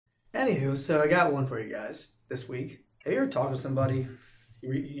Anywho, so I got one for you guys this week. Have you ever talked to somebody,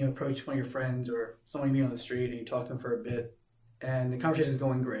 you approach one of your friends or someone you meet on the street and you talk to them for a bit and the conversation is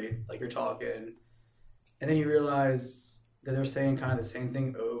going great, like you're talking, and then you realize that they're saying kind of the same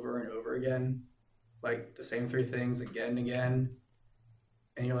thing over and over again, like the same three things again and again,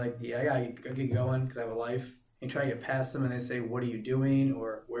 and you're like, yeah, I gotta get going because I have a life. And you try to get past them and they say, what are you doing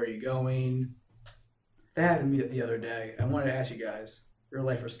or where are you going? That happened to me the other day. I wanted to ask you guys, real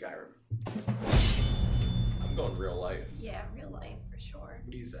life or Skyrim? I'm going real life. Yeah, real life for sure.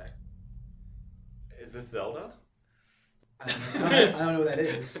 What do you say? Is this Zelda? I don't know what that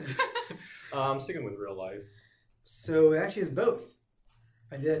is. I'm sticking with real life. So it actually is both.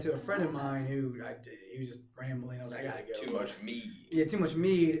 I did that to a friend of mine he was just rambling. I was like, I gotta go. Too much mead. Yeah, too much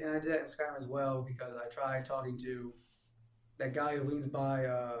mead. And I did that in Skyrim as well because I tried talking to that guy who leans by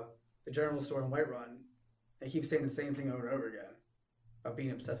the general store in Whiterun. And he keeps saying the same thing over and over again about being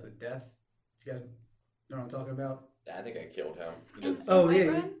obsessed with death. You guys know what I'm talking about? I think I killed him. He In doesn't Oh, White yeah.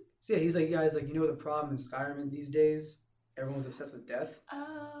 Run? So yeah, he's like, guys, like, you know the problem in Skyrim these days? Everyone's obsessed with death.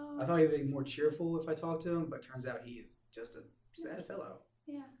 Oh. I thought he'd be more cheerful if I talked to him, but turns out he is just a sad fellow.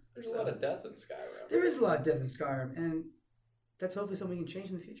 Yeah. There's a lot of death in Skyrim. There is a lot of death in Skyrim, and that's hopefully something we can change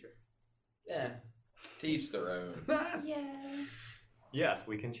in the future. Yeah. To each their own. Yeah. Yes,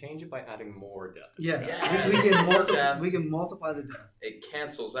 we can change it by adding more death. Yes, Yes. we can multiply the death. It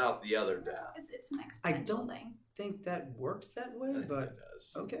cancels out the other death. It's an I exponential don't thing. think that works that I way, think but it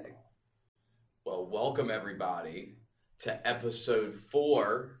does. okay. Well, welcome everybody to episode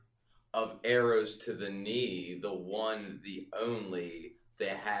 4 of Arrows to the Knee, the one, the only, the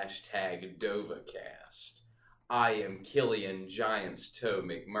hashtag DovaCast. I am Killian Giants Toe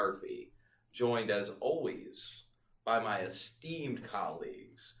McMurphy, joined as always by my esteemed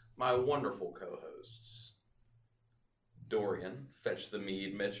colleagues, my wonderful co-hosts. Dorian, Fetch the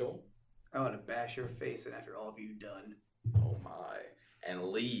Mead Mitchell. I want to bash your face in after all of you done. Oh my. And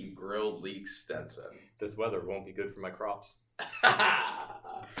Lee, Grilled Leek Stetson. This weather won't be good for my crops.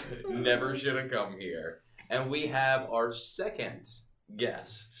 Never should have come here. And we have our second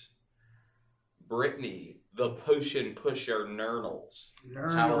guest, Brittany, the Potion Pusher Nernals.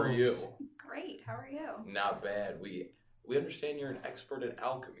 How are you? Great. How are you? Not bad. We understand you're an expert in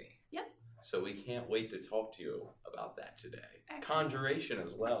alchemy. Yep. So we can't wait to talk to you about that today. Excellent. Conjuration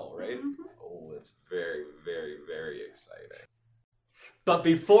as well, right? Mhm. Oh, it's very, very, very exciting. But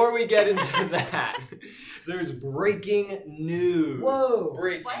before we get into that, there's breaking news. Whoa!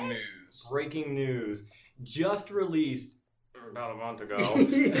 Breaking What? news. Breaking news. Just released about a month ago.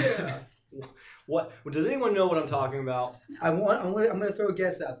 Yeah. What? Does anyone know what I'm talking about? I'm gonna throw a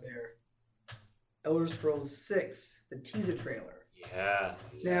guess out there. Elder Scrolls 6, the teaser trailer.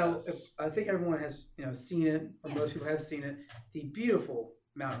 Yes. Now, Yes. I think everyone has seen it, or most people have seen it. The beautiful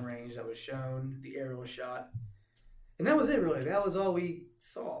mountain range that was shown, the aerial shot, and that was it. Really, that was all we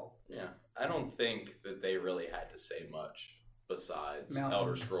saw. Yeah, I don't think that they really had to say much besides Mountains.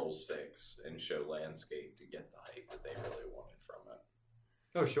 Elder Scrolls 6 and show landscape to get the hype that they really wanted from it.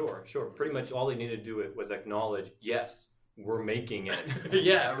 Oh, sure. Pretty much all they needed to do was acknowledge, yes, we're making it.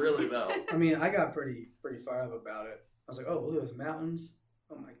 Yeah, really though. I mean, I got pretty fired up about it. I was like, oh, look at those mountains.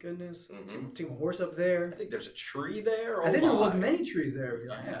 Oh my goodness. Mhm. Take my horse up there. I think there's a tree there. I think there was my. many trees there.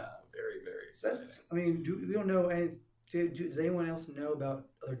 Yeah, very, very So exciting. that's. I mean, we don't know any. Does anyone else know about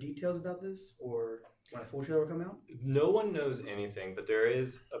other details about this, or when a full trailer will come out? No one knows anything, but there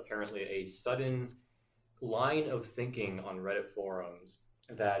is apparently a sudden line of thinking on Reddit forums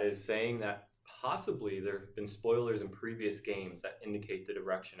that is saying that possibly there have been spoilers in previous games that indicate the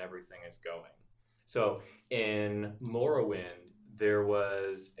direction everything is going. So in Morrowind, there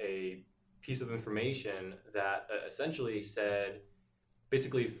was a piece of information that essentially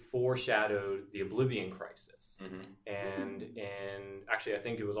basically foreshadowed the Oblivion Crisis. And actually, I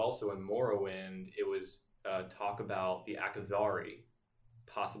think it was also in Morrowind, it was talk about the Akavari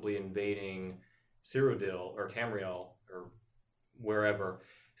possibly invading Cyrodiil or Tamriel or wherever,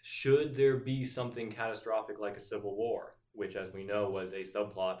 should there be something catastrophic like a civil war, which, as we know, was a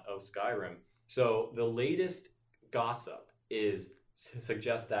subplot of Skyrim. So the latest gossip is to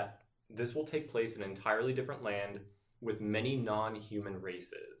suggest that this will take place in an entirely different land with many non-human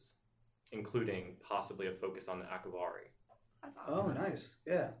races, including possibly a focus on the Akavari. That's Oh, awesome. nice.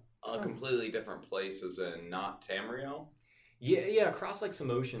 Yeah. A completely different place as in not Tamriel. Yeah, across like some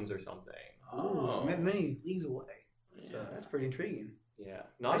oceans or something. Oh, Many leagues away. That's Yeah. pretty intriguing. Yeah,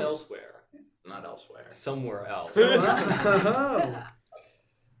 not Right. elsewhere, Not elsewhere. somewhere else. Oh,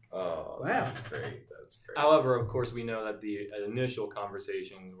 Oh, Wow. that's great. That's great. However, of course, we know that the initial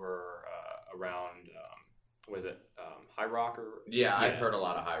conversations were around was it High Rock or Yeah, I've heard a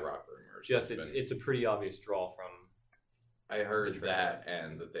lot of High Rock rumors. Just it's a pretty obvious draw from. I heard that,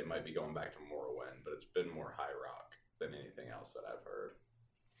 and that they might be going back to Morrowind, but it's been more High Rock than anything else that I've heard.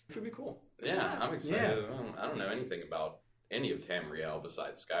 Should be cool. Yeah, I'm excited. I don't know anything about any of Tamriel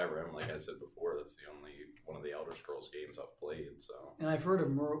besides Skyrim. Like I said before, that's the only one of the Elder Scrolls games I've played. So. And I've heard of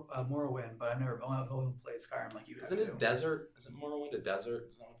Morrowind, but I've only played Skyrim like you have. Isn't it desert? Isn't Morrowind a desert?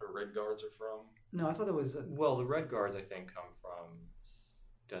 Isn't that where the Red Guards are from? No, I thought that was. Well, the Red Guards I think come from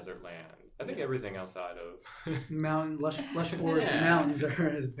desert land. I think everything outside of mountain, lush forest, and mountains are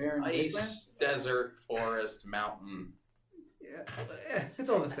as barren. Ice, desert, forest, mountain. Yeah, it's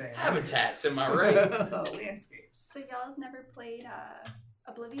all the same. Habitats, am I right? Landscapes. So y'all have never played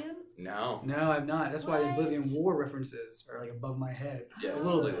Oblivion? No. No, I've not. That's why the Oblivion War references are like above my head. Yeah, a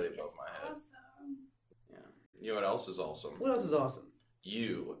little completely bit. above my head. Awesome. Yeah. You know what else is awesome? What else is awesome?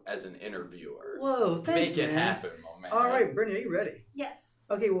 You as an interviewer. Whoa, thanks, Make it man. happen, my man. All right, Brittany, are you ready? Yes.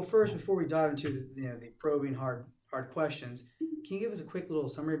 Okay, well, first, before we dive into the probing hard questions, can you give us a quick little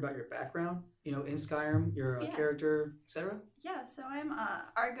summary about your background? You know, in Skyrim, your character, etc. Yeah. So I'm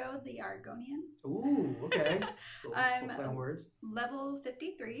Argo the Argonian. Ooh, okay. I'm play on words. Level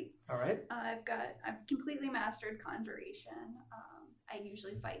 53. All right. I've completely mastered Conjuration. I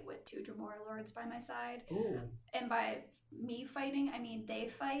usually fight with 2 Dremora Lords by my side. Ooh. And by me fighting, I mean they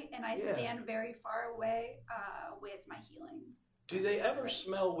fight, and I stand very far away with my healing. Do they ever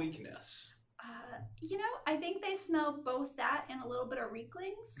smell weakness? I think they smell both that and a little bit of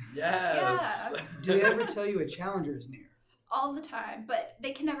Reeklings. Yes. Yeah. Do they ever tell you a challenger is near? All the time, but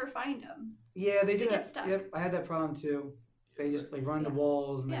they can never find them. Yeah, they do. They get stuck. Yep, I had that problem too. They just like run the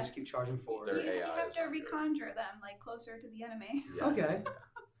walls and they just keep charging forward. Their You AI have is to under. reconjure them like closer to the enemy. Yeah. Okay.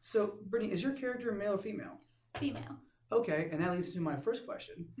 So, Brittany, is your character male or female? Female. Okay, and that leads to my first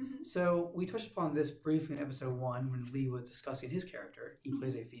question. Mhm. So we touched upon this briefly in episode 1 when Lee was discussing his character. He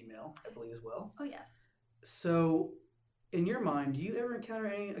plays a female, I believe, as well. Oh yes. So, in your mind, do you ever encounter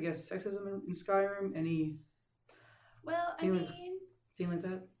any, I guess, sexism in Skyrim? Any Well, I Feeling- mean, thing like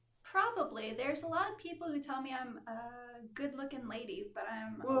that? probably. There's a lot of people who tell me I'm a good-looking lady, but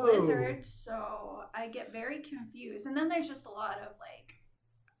I'm a Whoa. lizard, so I get very confused. And then there's just a lot of like,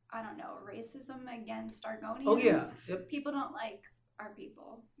 I don't know, racism against Argonians. Oh yeah. Yep. People don't like our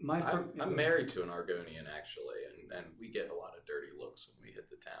people. I'm married to an Argonian actually, and we get a lot of dirty looks when we hit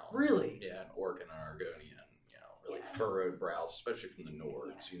the town. Really? Yeah, an orc and an Argonian, really Yeah. furrowed brows, especially from the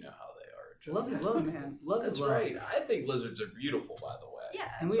Nords. Yeah. You know how they are. Love is love, man. Love That's is love. right. I think lizards are beautiful, by the way.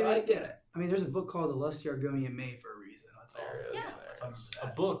 Yeah. And So I get it. I mean, there's a book called The Lusty Argonian Maid for a reason. That's all. There it is. Yeah. There it is. a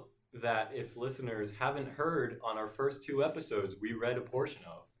book that if listeners haven't heard on our first 2 episodes, we read a portion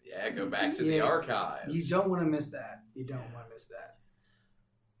of. Yeah, go back to the Yeah. archives. You don't want to miss that. You don't want to miss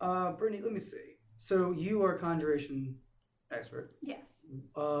that. Brittany, let me see. So you are a conjuration expert. Yes.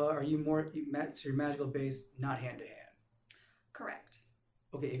 Are you so you're magical based, not hand to hand? Correct.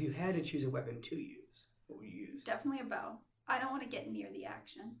 Okay, if you had to choose a weapon to use, what would you use? Definitely a bow. I don't want to get near the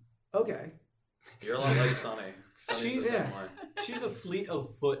action. Okay. You're a lot like Sunny. Sunny's She's- the same yeah. way. She's a fleet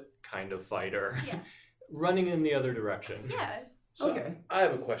of foot kind of fighter, Yeah. running in the other direction. Yeah. So, Okay. I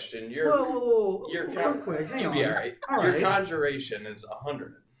have a question. Whoa. Your Real quick. Hang You'll on. be all right. All Your right. conjuration is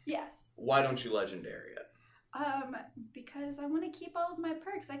 100. Yes. Why don't you legendary it? Because I want to keep all of my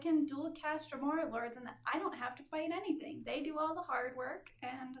perks. I can dual cast Dremora Lords, and I don't have to fight anything. They do all the hard work,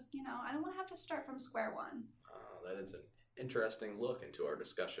 and I don't want to have to start from square one. That is an interesting look into our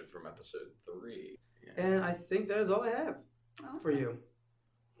discussion from episode 3. Yeah, And I think that is all I have Awesome. for you.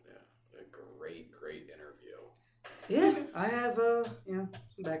 a great interview. Yeah, I have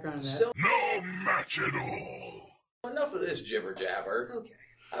some background in that. So, No match at all. enough of this jibber jabber. Okay.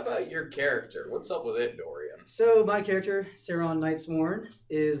 How about your character? What's up with it, Dorian? So my character, Saron Nightsworn,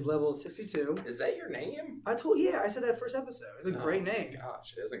 is level 62. Is that your name? I said that first episode. It's a great name.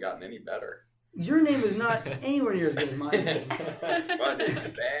 Gosh, it hasn't gotten any better. Your name is not anywhere near as good as my name. My name's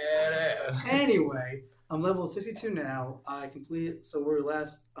badass. Anyway, I'm level 62 now. I completed, so we're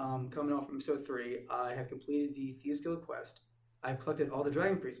last coming off from episode 3. I have completed the Thieves Guild quest. I've collected all the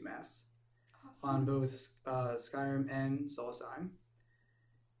Dragon Priest masks on both Skyrim and Solstheim.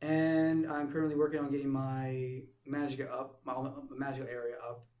 And I'm currently working on getting my Magicka up, my Magicka area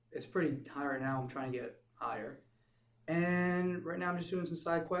up. It's pretty high right now. I'm trying to get higher. And right now I'm just doing some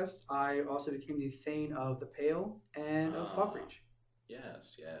side quests. I also became the Thane of the Pale and of Falkreach.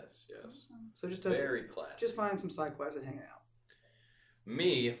 Yes. Awesome. So just Very classic. just find some side quests and hanging out.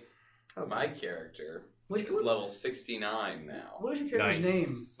 Me, Okay. my character, What- is level 69 now. What is your character's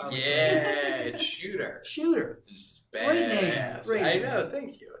Nice. name? Yeah, it's Shooter. Shooter. This is Great name. badass. Great I name. know.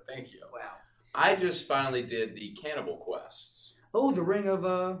 Thank you. Wow. I just finally did the Cannibal Quests. Oh, the ring of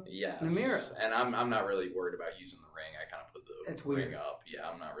Yes. Namira. And I'm not really worried about using the ring. I kind of put the That's ring weird. up. Yeah,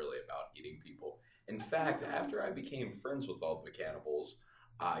 I'm not really about eating people. In fact, after I became friends with all the cannibals,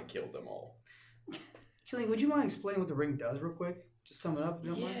 I killed them all. Killian, would you mind explaining what the ring does real quick? Just sum it up. if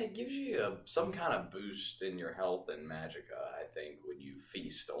you don't Yeah, mind? it gives you some kind of boost in your health and magicka, I think, when you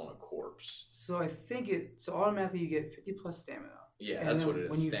feast on a corpse. So I think so automatically you get 50 plus stamina. Yeah, And that's then what it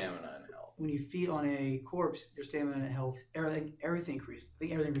when is, you- stamina and health. When you feed on a corpse, your stamina and health, everything increases. I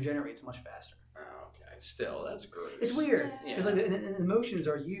think everything regenerates much faster. Oh, okay, still, that's gross. It's weird. Yeah. Because like the emotions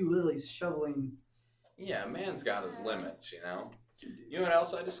are you literally shoveling. Yeah, man's got his limits, you know? You know what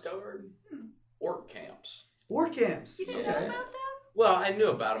else I discovered? Orc camps. Orc camps. You didn't Okay. know about them? Well, I knew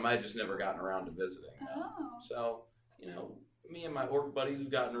about them. I just never gotten around to visiting them. Oh. So, me and my orc buddies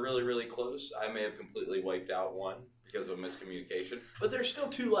have gotten really, really close. I may have completely wiped out one because of miscommunication, but there's still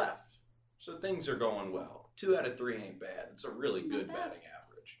 2 left. So things are going well. 2 out of 3 ain't bad. It's a really good Not bad. batting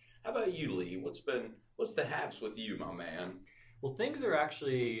average. How about you, Lee? What's the haps with you, my man? Well, things are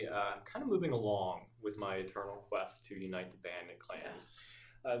actually kind of moving along with my eternal quest to unite the band and clans.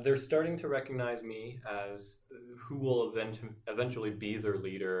 They're starting to recognize me as who will eventually be their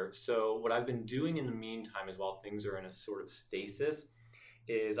leader. So what I've been doing in the meantime is while things are in a sort of stasis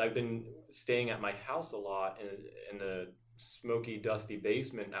is I've been staying at my house a lot in the smoky, dusty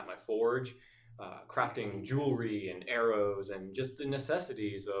basement at my forge, crafting jewelry and arrows and just the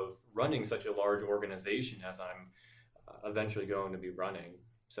necessities of running such a large organization as I'm eventually going to be running.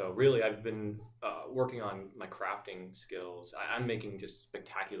 So really, I've been working on my crafting skills. I'm making just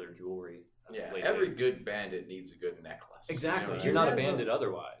spectacular jewelry. Yeah, lately. every good bandit needs a good necklace. Exactly. what Do You're you not a have bandit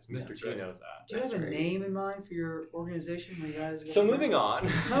otherwise. Yeah, Mr. that's T right. knows that. Do you have That's a right. name in mind for your organization when you guys? So moving on.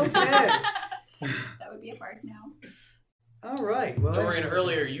 Okay. That would be a hard no. All right. Well, Dorian,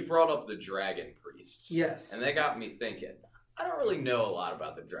 earlier you brought up the dragon priests. Yes. And that got me thinking. I don't really know a lot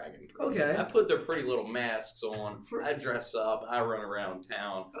about the dragon priests. Okay. I put their pretty little masks on. For- I dress up. I run around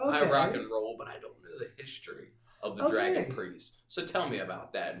town. I Okay. rock and roll, but I don't know the history of the Okay. dragon priests. So tell me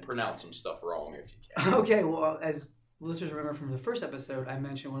about that and pronounce some stuff wrong if you can. Okay. Well, as listeners remember from the first episode, I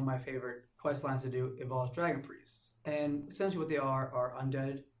mentioned one of my favorite quest lines to do involves dragon priests, and essentially what they are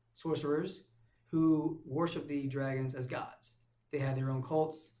undead sorcerers who worship the dragons as gods. They had their own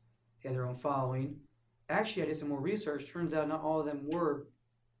cults. They had their own following. Actually, I did some more research. Turns out not all of them were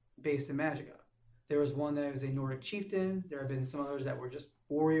based in Magicka. There was one that was a Nordic chieftain. There have been some others that were just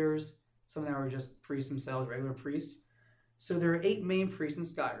warriors. Some that were just priests themselves, regular priests. So there are 8 main priests in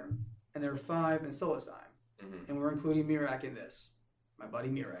Skyrim, and there are 5 in Solstheim. Mhm. And we're including Mirak in this. My buddy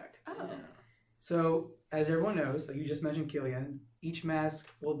Mirak. Oh. Yeah. So, as everyone knows, like you just mentioned, Killian, each mask,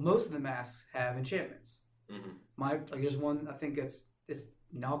 well, most of the masks have enchantments. Mhm. There's one, I think it's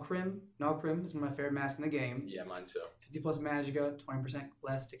Nalkrim. Nalkrim is one of my favorite masks in the game. Yeah, mine too. 50 plus Magicka, 20%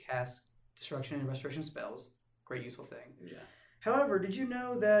 less to cast destruction and restoration spells. Great useful thing. Yeah. However, did you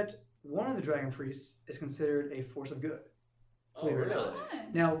know that one of the dragon priests is considered a force of good? Oh, Believe it or really? not.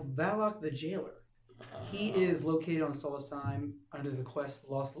 Fun. Now, Valak the Jailer, he Oh. is located on Solstheim under the quest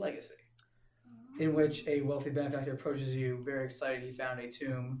Lost Legacy, in which a wealthy benefactor approaches you, very excited he found a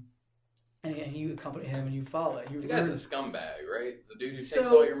tomb, and you accompany him and you follow it. The guy's a scumbag, right? The dude who takes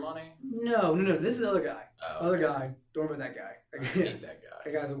So- all your money? No, this is another guy. Oh, Other okay. guy. Don't worry about that guy. I hate that guy.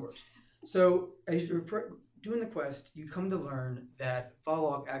 That guy's the worst. So, as you're doing the quest, you come to learn that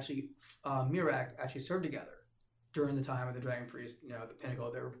Valak Mirak actually served together during the time of the Dragon Priest, the pinnacle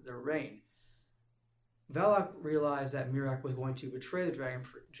of their reign. Valak realized that Mirak was going to betray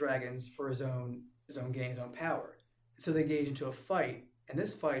the dragons for his own gain, his own power. So they engaged into a fight, and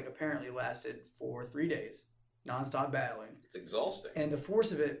this fight apparently lasted for 3 days, non-stop battling. It's exhausting. And the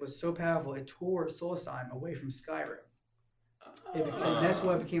force of it was so powerful, it tore Solstheim away from Skyrim. And that's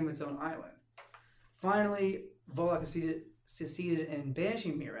why it became its own island. Finally, Volok succeeded in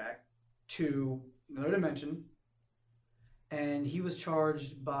banishing Mirak to another dimension, and he was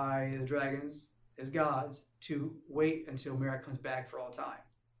charged by the dragons, his gods, to wait until Mirak comes back for all time.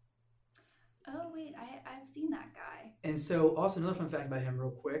 Oh wait, I've seen that guy. And so, also another fun fact about him, real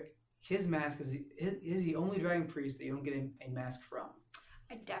quick: his mask is the only dragon priest that you don't get a mask from.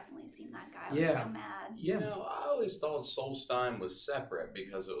 I definitely seen that guy. I was Yeah. real mad. You know, I always thought Solstheim was separate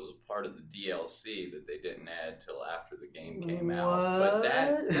because it was a part of the DLC that they didn't add till after the game came out. But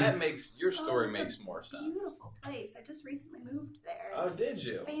that makes your story it's makes a more sense. Beautiful place. I just recently moved there. Oh, did It's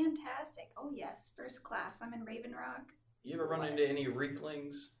you? Fantastic. Oh yes, first class. I'm in Raven Rock You ever run into any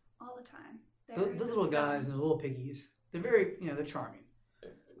Reeklings? all the time. They're Those the little scum. guys and the little piggies, they're very, they're charming.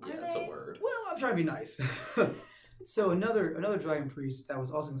 Yeah, Are that's a they? word. Well, I'm trying to be nice. So another dragon priest that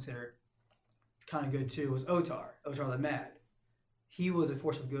was also considered kind of good too was Otar the Mad. He was a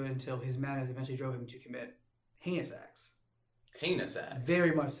force of good until his madness eventually drove him to commit heinous acts. Heinous acts.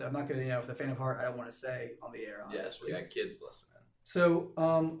 Very much so. I'm not going to, if the fan of heart, I don't want to say on the air. Honestly. Yes, we got kids listening. So,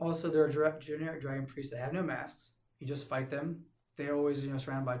 also there are generic dragon priests that have no masks. You just fight them. They're always,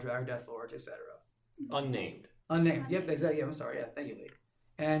 surrounded by dragon death lords, etc. Unnamed. Unnamed. Yep, exactly. Yeah, I'm sorry. Yeah, thank you, Lee.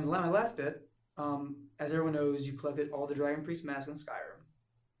 And my last bit, as everyone knows, you collected all the dragon priest masks in Skyrim.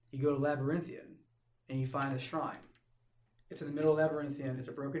 You go to Labyrinthian, and you find a shrine. It's in the middle of Labyrinthian. It's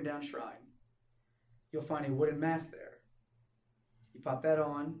a broken down shrine. You'll find a wooden mask there. You pop that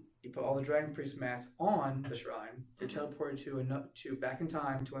on. You put all the dragon priest masks on the shrine. You're teleported to back in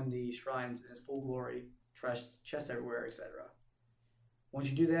time to when the shrine's in its full glory, chests everywhere, etc. Once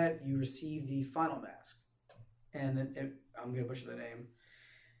you do that, you receive the final mask, and then I'm gonna butcher the name.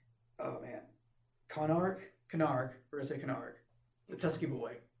 Oh man, Canark. We're gonna say Canark, the Tusky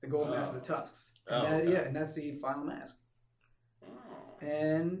boy, the golden mask of the tusks. And and that's the final mask.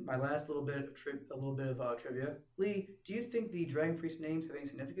 And my last little bit of trivia. Lee, do you think the Dragon Priest names have any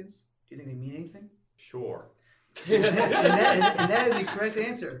significance? Do you think they mean anything? Sure. and that is the correct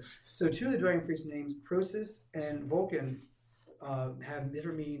answer. So 2 of the Dragon Priest names, Croesus and Vulcan, have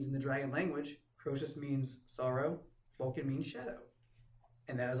different meanings in the dragon language. Croesus means sorrow, Vulcan means shadow.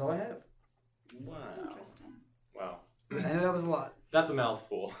 And that is all I have. Wow. Interesting. Wow. I know that was a lot. That's a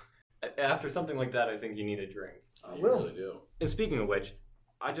mouthful. After something like that, I think you need a drink. I will. really do. And speaking of which,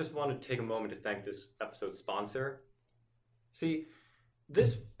 I just want to take a moment to thank this episode's sponsor. See,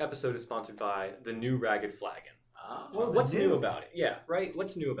 this episode is sponsored by the new Ragged Flagon. Well, What's new about it? Yeah, right?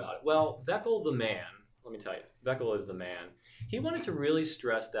 What's new about it? Well, Veckel the man, let me tell you, Veckel is the man. He wanted to really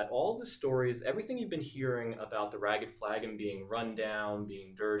stress that all the stories, everything you've been hearing about the Ragged Flagon being run down,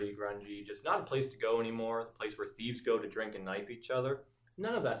 being dirty, grungy, just not a place to go anymore, a place where thieves go to drink and knife each other,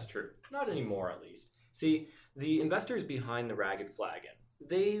 none of that's true. Not anymore, at least. See, the investors behind the Ragged Flagon,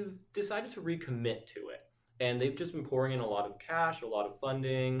 they've decided to recommit to it. And they've just been pouring in a lot of cash, a lot of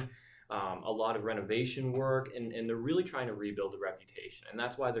funding, a lot of renovation work, and they're really trying to rebuild the reputation. And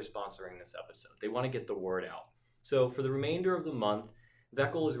that's why they're sponsoring this episode. They want to get the word out. So for the remainder of the month,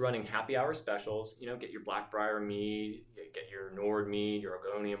 Veckel is running happy hour specials. Get your Blackbriar mead, get your Nord mead, your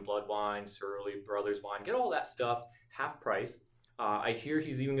Argonian blood wine, Surly Brothers wine, get all that stuff, half price. I hear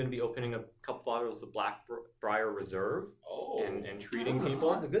he's even going to be opening a couple bottles of Blackbriar Reserve and treating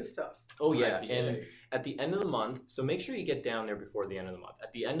people. The good stuff. Oh, yeah. IPA. And at the end of the month, so make sure you get down there before the end of the month.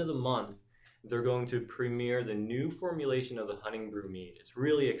 At the end of the month, they're going to premiere the new formulation of the Hunting Brew mead. It's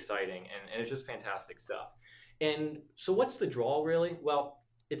really exciting, and it's just fantastic stuff. And so what's the draw, really? Well,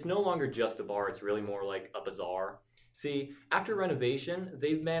 it's no longer just a bar. It's really more like a bazaar. See, after renovation,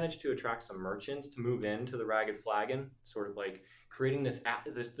 they've managed to attract some merchants to move into the Ragged Flagon, sort of like creating this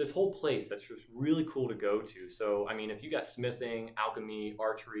whole place that's just really cool to go to. So, I mean, if you got smithing, alchemy,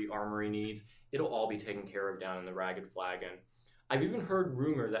 archery, armory needs, it'll all be taken care of down in the Ragged Flagon. I've even heard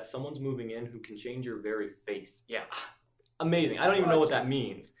rumor that someone's moving in who can change your very face. Yeah, amazing. I don't even know what that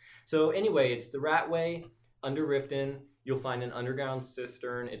means. So anyway, it's the Ratway under Riften. You'll find an underground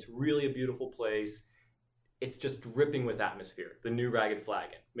cistern. It's really a beautiful place. It's just dripping with atmosphere. The new Ragged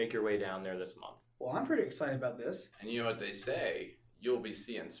Flagon. Make your way down there this month. Well, I'm pretty excited about this. And you know what they say? You'll be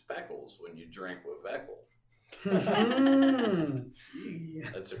seeing speckles when you drink with Veckel.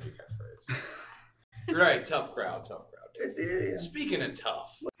 That's a good catchphrase. Right, tough crowd. Yeah. Speaking of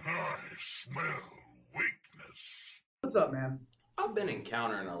tough, I smell weakness. What's up, man? I've been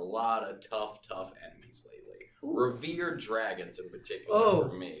encountering a lot of tough enemies lately. Ooh. Revered dragons in particular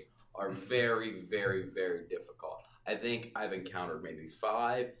for me are very, very, very difficult. I think I've encountered maybe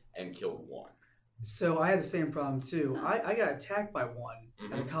 5 and killed 1. So I had the same problem too. I got attacked by one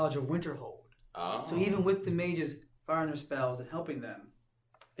at the College of Winterhold. Oh. So even with the mages firing their spells and helping them,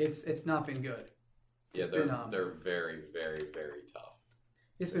 it's not been good. Yeah, they're very, very, very tough.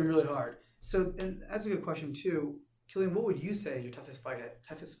 It's been really hard. So and that's a good question too. Killian, what would you say your toughest fight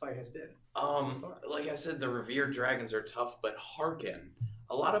has been? Like I said, the revered dragons are tough, but Harkin.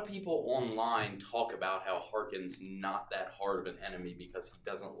 A lot of people online talk about how Harkin's not that hard of an enemy because he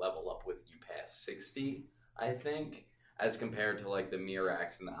doesn't level up with you past 60, I think, as compared to like the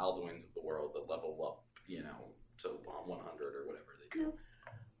Mirax and the Alduins of the world that level up, to 100 or whatever they do.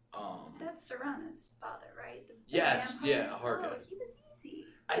 That's Serana's father, right? Yes, yeah, Harkin. Oh, he was easy.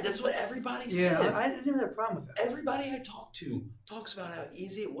 That's what everybody says. Yeah, I didn't have a problem with that. Everybody I talk to talks about how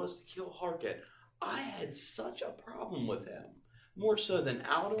easy it was to kill Harkin. I had such a problem with him. More so than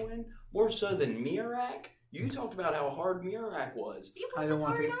Alduin, more so than Mirac. You talked about how hard Mirak was. He I wasn't don't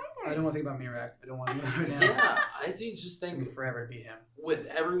want hard to. either. I don't want to think about Mirak. I don't want to do it now. Yeah, I just It's gonna think be forever to beat him. with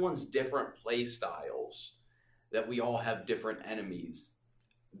everyone's different play styles, that we all have different enemies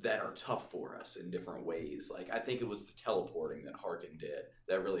that are tough for us in different ways. Like, I think it was the teleporting that Harkin did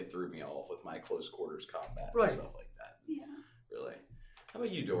that really threw me off with my close quarters combat Right. and stuff like that. Yeah. Really. How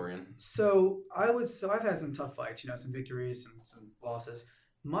about you, Dorian? So I've had some tough fights, some victories, some losses.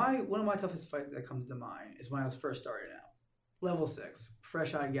 One of my toughest fights that comes to mind is when I was first starting out. Level 6,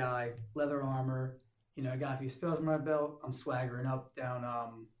 fresh-eyed guy, leather armor, I got a few spells on my belt. I'm swaggering up down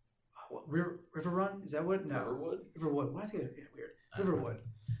River Run? Is that what? No. Riverwood. Why do I think it's weird? Riverwood.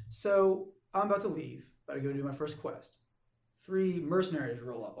 So I'm about to leave, about to go do my first quest. 3 mercenaries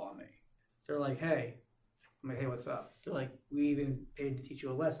roll up on me. They're like, hey. I'm like, hey, what's up? They're like, we even paid to teach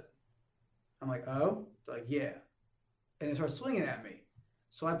you a lesson. I'm like, oh? They're like, yeah. And they start swinging at me.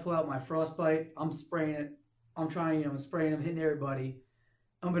 So I pull out my frostbite. I'm spraying it. I'm trying, I'm spraying them, hitting everybody.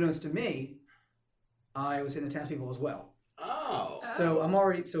 Unbeknownst to me, I was hitting the townspeople as well. Oh. So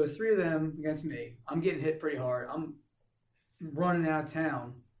it's 3 of them against me. I'm getting hit pretty hard. I'm running out of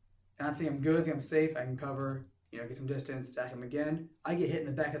town. And I think I'm good. I think I'm safe. I can cover, get some distance, attack them again. I get hit in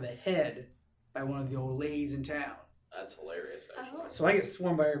the back of the head by one of the old ladies in town. That's hilarious, actually. Oh. So I get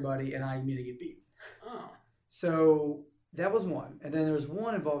swarmed by everybody, and I immediately get beat. Oh. So that was one. And then there was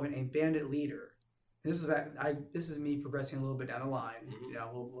one involving a bandit leader. This is me progressing a little bit down the line, Mhm.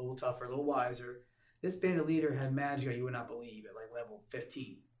 a little tougher, a little wiser. This bandit leader had magic you would not believe at like level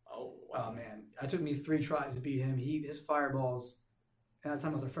 15. Oh, wow. Oh man, it took me 3 tries to beat him. His fireballs, at that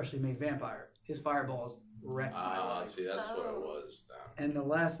time I was a freshly made vampire. His fireballs wrecked my life. See, that's what it was then. And the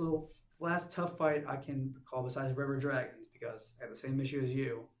last tough fight I can recall besides River Dragons, because I had the same issue as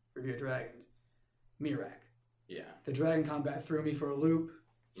you, River Dragons, Mirak. Yeah. The dragon combat threw me for a loop,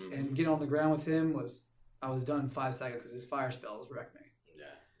 Mhm. and getting on the ground with him I was done in 5 seconds because his fire spells wrecked me.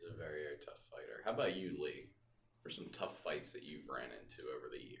 Yeah, he's a very, very tough fighter. How about you, Lee? What are some tough fights that you've ran into over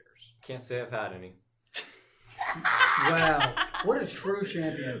the years? Can't say I've had any. Wow, what a true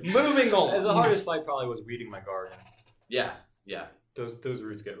champion! Moving on. The hardest fight probably was weeding my garden. Yeah. Those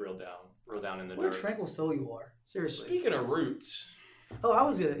roots get real down in the What a dirt. tranquil soul you are. Seriously. Speaking of roots, Oh, I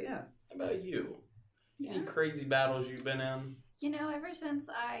was good. Yeah. how about you? Yeah. Any crazy battles you've been in? Ever since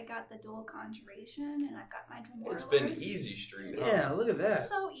I got the dual conjuration and I got my Dremora It's been Lords, easy street. huh? Yeah. Look at that.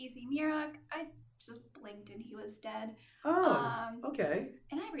 So easy. Mirak, I just blinked and he was dead. Oh. Okay.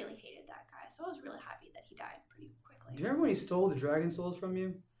 And I really hated that guy, so I was really happy that he died pretty quickly. Do you remember when he stole the dragon souls from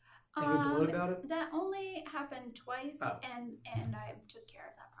you? And we gloat about it. That only happened twice, Oh. and I took care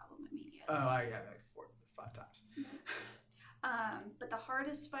of that problem immediately. Oh, I had like 4 or 5 times. But the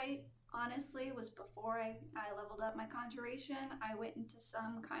hardest fight, honestly, was before I leveled up my conjuration. I went into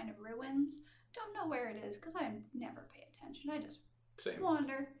some kind of ruins. Don't know where it is because I never pay attention. I just Same.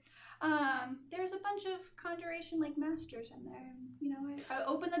 wander. There's a bunch of conjuration masters in there. I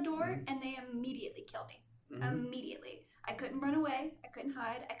open the door and they immediately kill me. Mhm. Immediately. I couldn't run away. I couldn't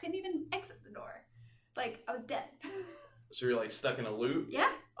hide. I couldn't even exit the door. I was dead. So you're like stuck in a loop?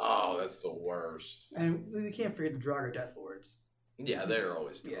 Yeah. Oh, that's the worst. And we can't forget the Draugr Death Lords. Yeah, they're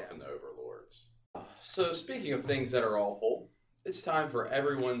always tough Yeah. in the overlords. So speaking of things that are awful, it's time for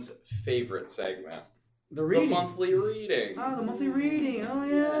everyone's favorite segment. The reading. The monthly reading. Oh, the monthly reading. Oh,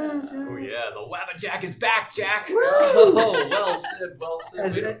 yes. Oh yeah, the Wabbajack is back, Jack. Oh, well said, well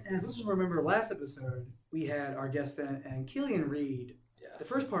said. As listeners remember, last episode, we had our guest and Killian read Yes. the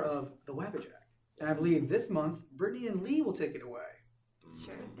first part of The Wabbajack. And I believe this month, Brittany and Lee will take it away.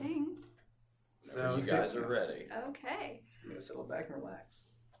 Sure thing. So you let's guys get- are ready. Okay. I'm going to settle back and relax.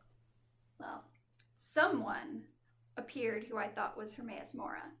 Well, someone appeared who I thought was Hermaeus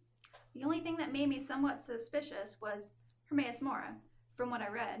Mora. The only thing that made me somewhat suspicious was Hermaeus Mora, from what I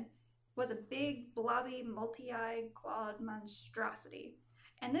read, was a big, blobby, multi-eyed, clawed monstrosity.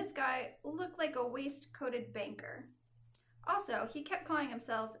 And this guy looked like a waist-coated banker. Also, he kept calling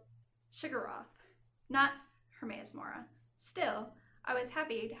himself Shigaroth, not Hermaeus Mora. Still, I was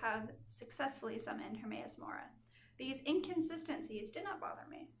happy to have successfully summoned Hermaeus Mora. These inconsistencies did not bother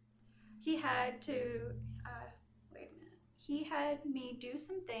me. He had to, he had me do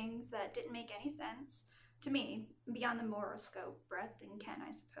some things that didn't make any sense to me, beyond the moroscope, breadth, and ken,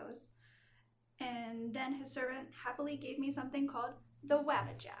 I suppose. And then his servant happily gave me something called the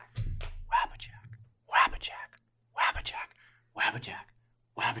Wabbajack. Wabbajack, Wabbajack, Wabbajack, Wabbajack,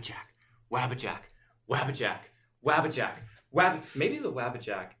 Wabbajack, Wabbajack, Wabbajack, Wabbajack, Maybe the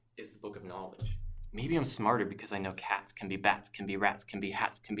Wabbajack is the Book of Knowledge. Maybe I'm smarter because I know cats can be bats, can be rats, can be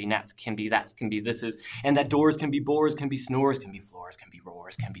hats, can be gnats, can be that's, can be thises, and that doors can be bores, can be snores, can be floors, can be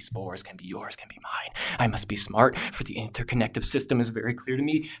roars, can be spores, can be yours, can be mine. I must be smart, for the interconnective system is very clear to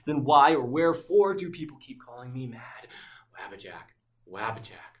me. Then why or wherefore do people keep calling me mad? Wabbajack,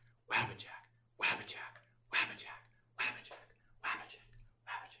 wabbajack, wabbajack, wabbajack, wabbajack, wabbajack, wabbajack,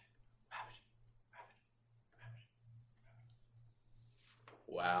 wabbajack, wabbajack.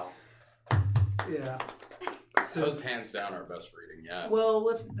 Wow. Yeah. So, Those hands down our best reading yet. well,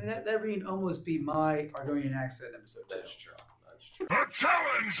 that reading almost be my Argonian accent episode 2. That's true. That's true. The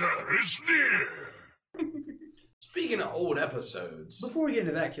challenger is near. Speaking of old episodes, Before we get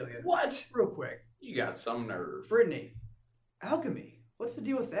into that, Killian, what? real quick, You got some nerve. Brittany, alchemy. What's the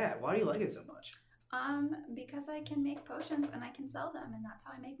deal with that? Why do you like it so much? Because I can make potions and I can sell them, and that's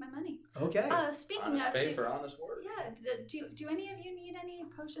how I make my money. Okay. Speaking Honest of, pay for honest work. yeah, do any of you need any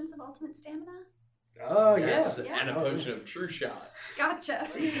potions of ultimate stamina? Oh Yes, yeah. and a potion of true shot. Gotcha.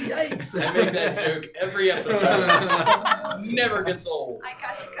 Yikes! I make that joke every episode. Never gets old. I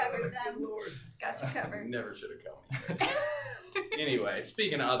got you covered then. Lord. Got you covered. Never should have come. Anyway,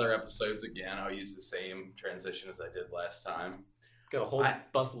 speaking of other episodes, again, I'll use the same transition as I did last time. Got a whole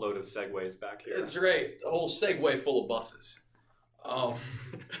busload of segues back here. That's right. The whole Segway full of buses.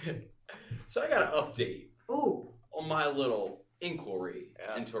 So I got an update Ooh, on my little inquiry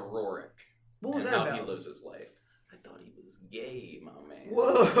Yes. into Rorik. what was and that how about? he lives his life. I thought he was gay, my man.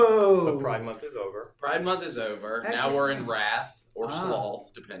 Whoa! But Pride Month is over. Pride Month is over. Actually- now we're in Wrath or Ah.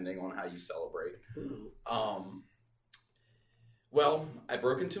 Sloth, depending on how you celebrate. Ooh. Well, I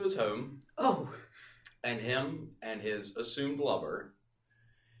broke into his home, Oh, and him and his assumed lover,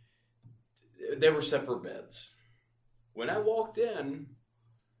 they were separate beds. When I walked in,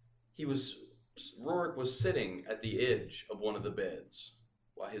 Rorik was sitting at the edge of one of the beds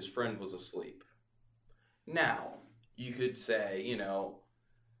while his friend was asleep. Now, you could say,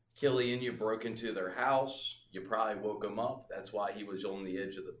 Killian, you broke into their house. You probably woke him up. That's why he was on the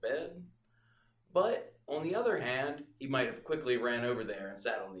edge of the bed. But on the other hand, he might have quickly ran over there and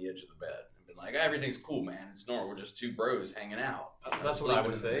sat on the edge of the bed and been like, everything's cool, man. It's normal. We're just two bros hanging out. That's what I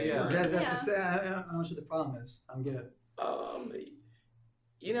would sleeping in the say, same yeah. room." that's I'm not sure the problem is. I'm good.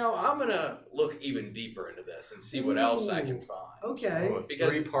 I'm going to look even deeper into this and see what else I can find. Okay. Oh, a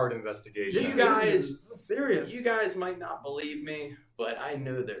Because- 3-part investigation. You guys- This is serious. You guys might not believe me, but I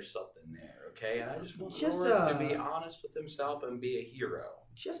know there's something there, okay? And I just want Just, Rorik to be honest with himself and be a hero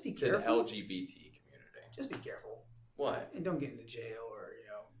just be to the careful. LGBT community. Just be careful, What? and don't get into jail or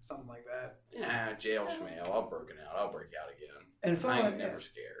something like that. Yeah, jail schmail. I'll broken out. I'll break out again. And I following ain't never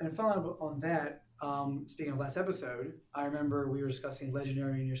scared. and following up on that, speaking of last episode, I remember we were discussing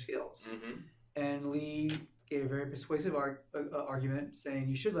legendary in your skills, Mm-hmm. and Lee gave a very persuasive argument saying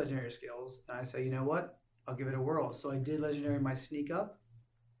you should legendary your skills, and I say, you know what? I'll give it a whirl. So I did legendary my sneak up,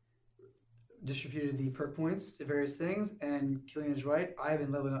 distributed the perk points to various things, and Killian is right. I've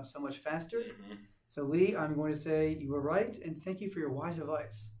been leveling up so much faster. Mm-hmm. So Lee, I'm going to say you were right, and thank you for your wise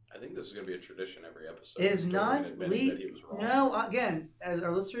advice. I think this is going to be a tradition every episode. It is Sterling not admitting Lee. that he was wrong. No, again, as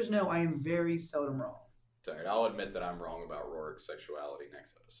our listeners know, I am very seldom wrong. It's all right. I'll admit that I'm wrong about Rorik's sexuality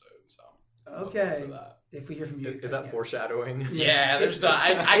next episode. So Okay. for that. If we hear from you, Is that foreshadowing? Yeah, there's not.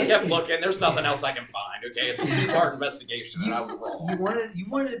 I kept looking. There's nothing else I can find. Okay, it's a 2-part investigation, and I was wrong. You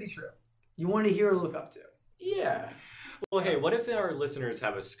wanted it to be true. You wanted to hear or look up to. Yeah. Well, hey, what if our listeners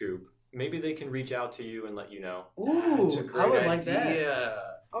have a scoop? Maybe they can reach out to you and let you know. Ooh, That's a great I would like that. idea.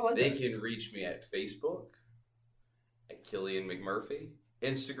 I like They that. can reach me at Facebook at Killian McMurphy,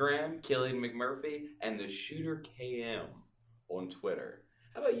 Instagram Killian McMurphy, and the Shooter KM on Twitter.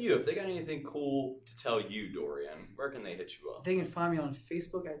 How about you? If they got anything cool to tell you, Dorian, where can they hit you up? They can find me on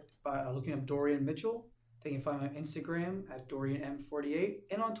Facebook by looking up Dorian Mitchell. They can find me on Instagram at DorianM48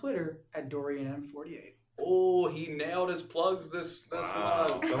 and on Twitter at DorianM48. Oh, he nailed his plugs this Wow,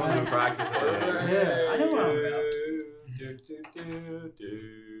 month. someone's been practicing. Yeah, I know what I'm about.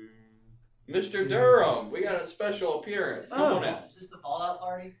 Mr. Durham, we got a special appearance. Come Oh. on out. Is this the Fallout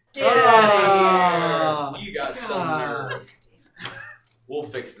party? Get out Ah. of here. You got some God. nerve. We'll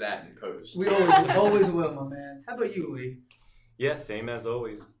fix that in post. We always will, my man. How about you, Lee? Yes, same as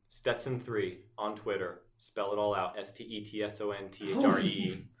always. Stetson3 on Twitter. Spell it all out.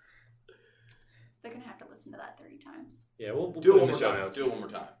 STETSONTHRE. They're gonna have to listen to that 30 times. Yeah, we'll Do put it it one in the more show time. notes. Do it one more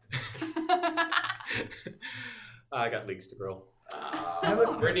time. I got leaks to grill.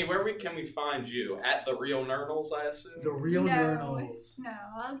 Brittany, can we find you? At the Real Nernals, I assume? The real No. Nernals. No,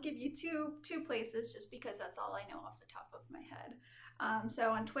 I'll give you two places just because that's all I know off the top of my head.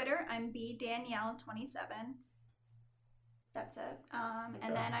 So on Twitter, I'm BDanielle27. That's it.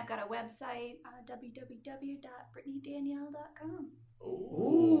 And then I've got a website, www.brittnydanielle.com.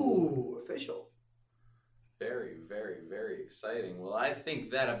 Ooh, official. Very, very, very exciting. Well, I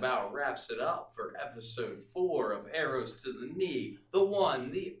think that about wraps it up for episode 4 of Arrows to the Knee, the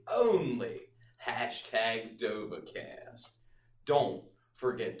one, the only #DovaCast. Don't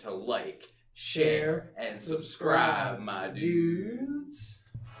forget to like, share, and subscribe, my dudes.